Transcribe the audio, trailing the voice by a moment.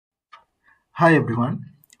Hi everyone,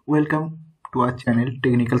 welcome to our channel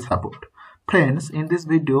Technical Support. Friends, in this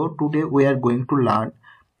video today we are going to learn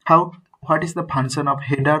what is the function of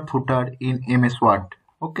header footer in MS Word.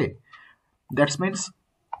 Okay, that means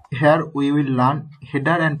here we will learn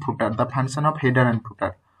header and footer, the function of header and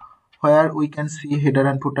footer, where we can see header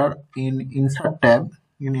and footer in Insert tab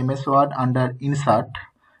in MS Word under Insert.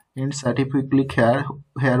 If we click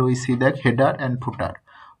here we see that header and footer.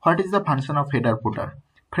 What is the function of header footer?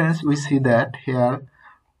 Friends, we see that here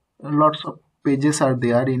lots of pages are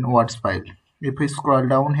there in words file. If we scroll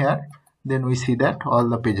down here, then we see that all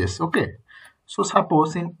the pages. Okay, so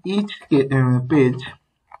suppose in each page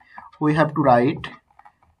we have to write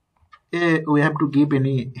we have to give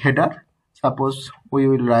any header. Suppose we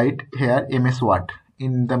will write here MS Word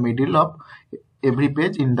in the middle of every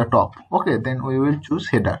page in the top. Okay, then we will choose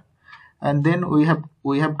header, and then we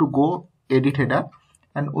have to go edit header,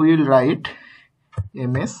 and we will write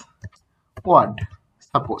MS Word.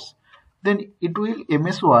 Suppose then it will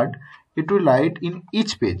MS Word, it will write in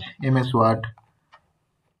each page MS Word.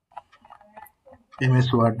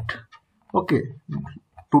 Okay,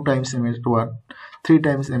 2 times MS Word, 3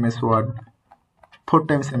 times MS Word, 4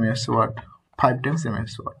 times MS Word, 5 times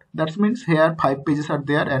MS Word. That means here 5 pages are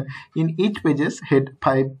there, and in each pages head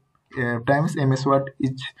 5 times MS Word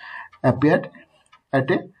is appeared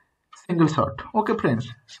at a single shot. Okay friends,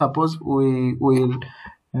 suppose we will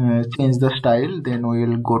change the style, then we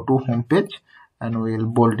will go to home page and we will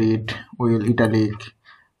bold it, we will italic,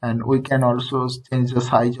 and we can also change the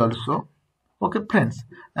size also. Okay friends,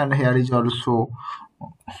 and here is also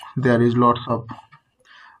there is lots of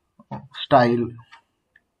style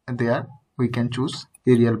there, we can choose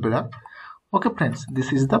Arial black. Okay friends,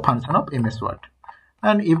 this is the function of MS Word.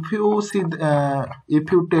 And if you see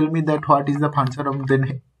if you tell me that what is the function of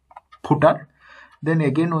then footer, then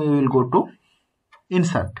again we will go to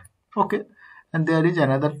Insert. Okay, and there is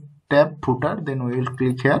another tab footer, then we will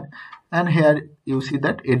click here, and here you see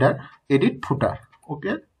that edit footer.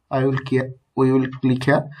 Okay, we will click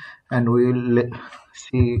here, and we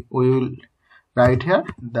will write here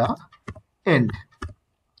the end.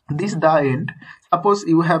 This the end. Suppose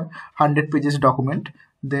you have 100 pages document,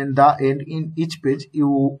 then the end in each page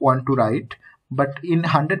you want to write, but in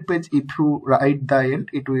 100 page if you write the end,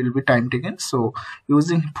 it will be time taken. So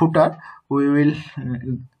using footer we will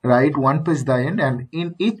write one page the end, and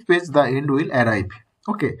in each page the end will arrive.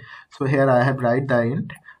 Okay, so here I have write the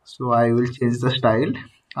end, so I will change the style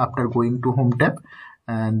after going to home tab,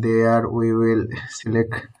 and there we will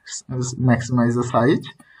select maximize the size.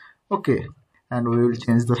 Okay, and we will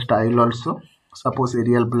change the style also. Suppose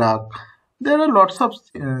Arial black, there are lots of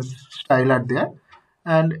style are there.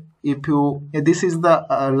 And if you this is the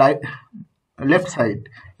left side,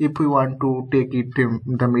 if we want to take it in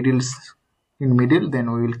the middle,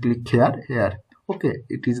 then we will click here. Okay,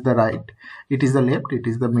 it is the right, it is the left, it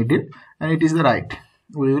is the middle, and it is the right.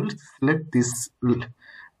 We will select this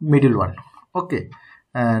middle one. Okay,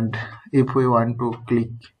 and if we want to click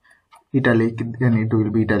italic, then it will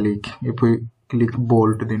be italic. If we click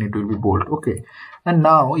bold, then it will be bold. Okay, and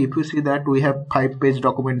now if you see that we have 5-page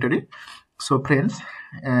documentary. So friends,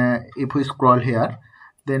 if we scroll here,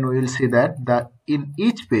 then we will see that in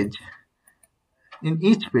each page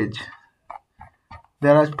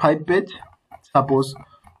there are 5 pages. Suppose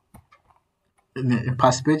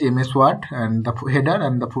first page MS Word and the header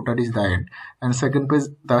and the footer is the end, and second page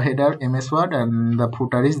the header MS Word and the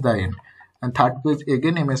footer is the end, and third page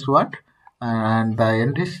again MS Word and the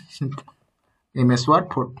end is MS Word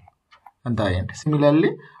and the end.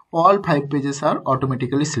 Similarly, all 5 pages are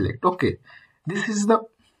automatically select. Okay, this is the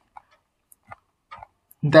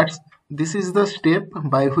step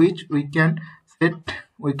by which we can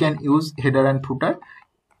use header and footer.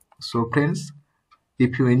 So friends,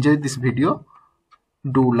 if you enjoyed this video,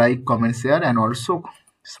 do like, comment, share, and also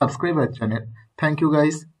subscribe our channel. Thank you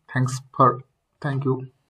guys. Thank you.